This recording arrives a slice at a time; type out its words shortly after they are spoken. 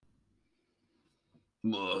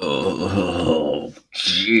Oh,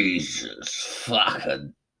 Jesus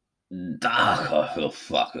fucking dark. I feel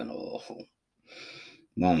fucking awful.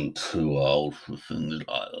 I'm too old for things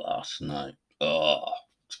like last night. Oh,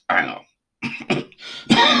 hang on.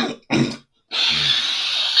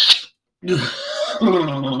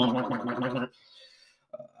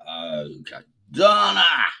 Okay. Donna!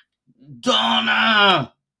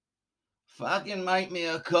 Fucking make me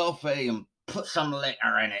a coffee and put some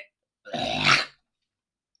liquor in it.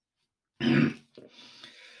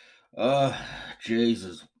 Oh,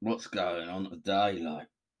 Jesus, what's going on today? Like,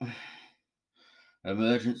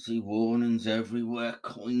 emergency warnings everywhere.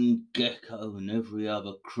 CoinGecko and every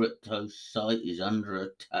other crypto site is under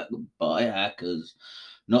attack by hackers.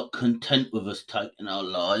 Not content with us taking our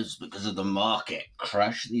lives because of the market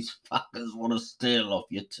crash, these fuckers want to steal off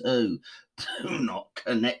you too. Do not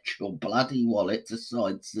connect your bloody wallet to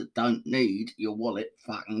sites that don't need your wallet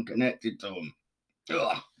fucking connected to them.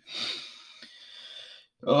 Ugh.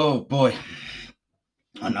 Oh boy.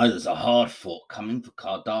 I know there's a hard fork coming for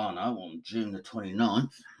Cardano on June the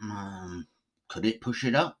 29th. Could it push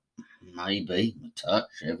it up? Maybe. A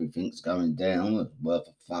touch. Everything's going down. It's worth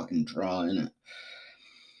a fucking try, isn't it?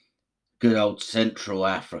 Good old Central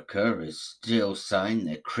Africa is still saying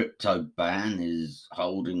their crypto ban is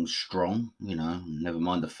holding strong. Never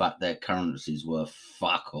mind the fact their currency's worth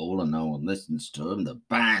fuck all and no one listens to them. The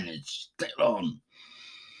ban is still on.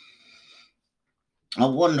 I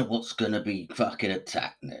wonder what's going to be fucking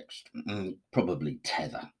attacked next. Probably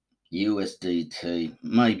Tether, USDT,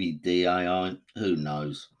 maybe DAI, who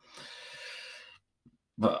knows.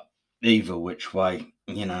 But either which way,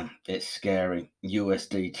 it's scary.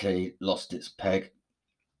 USDT lost its peg.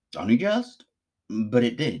 Only just, but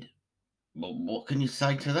it did. Well, what can you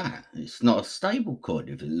say to that? It's not a stable coin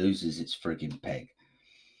if it loses its frigging peg.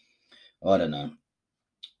 I don't know.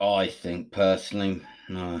 I think personally,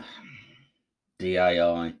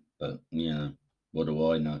 DAI, but what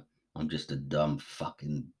do I know? I'm just a dumb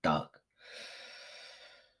fucking duck.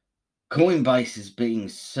 Coinbase is being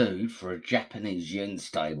sued for a Japanese yen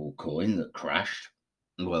stable coin that crashed.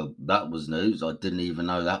 Well, that was news. I didn't even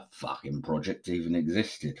know that fucking project even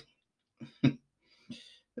existed. Yeah,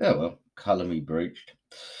 well, colour me breached.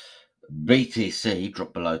 BTC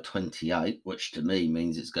dropped below 28, which to me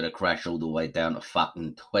means it's going to crash all the way down to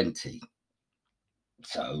fucking 20.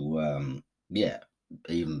 So, yeah,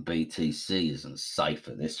 even BTC isn't safe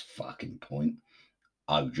at this fucking point.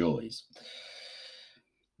 Oh, joys.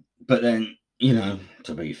 But then,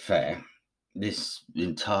 to be fair, this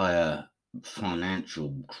entire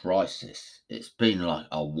financial crisis, it's been like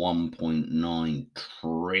a 1.9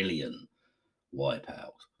 trillion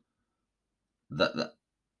wipeout.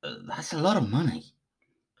 That's a lot of money.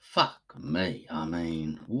 Fuck me. I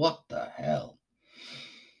mean, what the hell?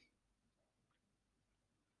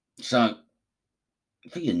 So,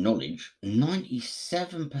 for your knowledge,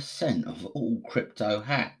 97% of all crypto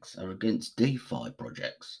hacks are against DeFi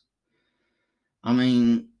projects. I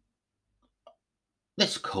mean,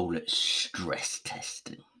 let's call it stress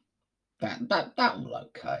testing. That will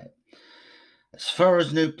okay it. As far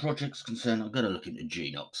as new projects concerned, I'm going to look into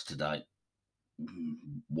Genox today.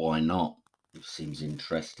 Why not? It seems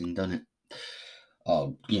interesting, doesn't it?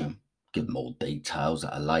 I'll, give more details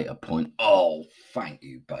at a later point. Oh, thank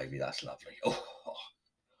you, baby. That's lovely. Oh.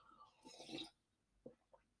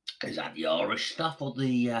 Is that the Irish stuff or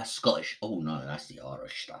the Scottish? Oh, no, that's the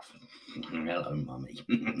Irish stuff. Hello, mummy.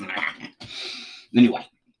 Anyway,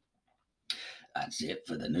 that's it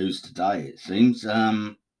for the news today, it seems.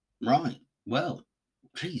 Right. Well,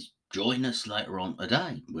 please join us later on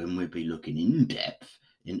today when we'll be looking in depth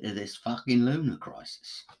into this fucking lunar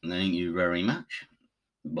crisis. Thank you very much.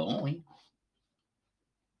 Bye.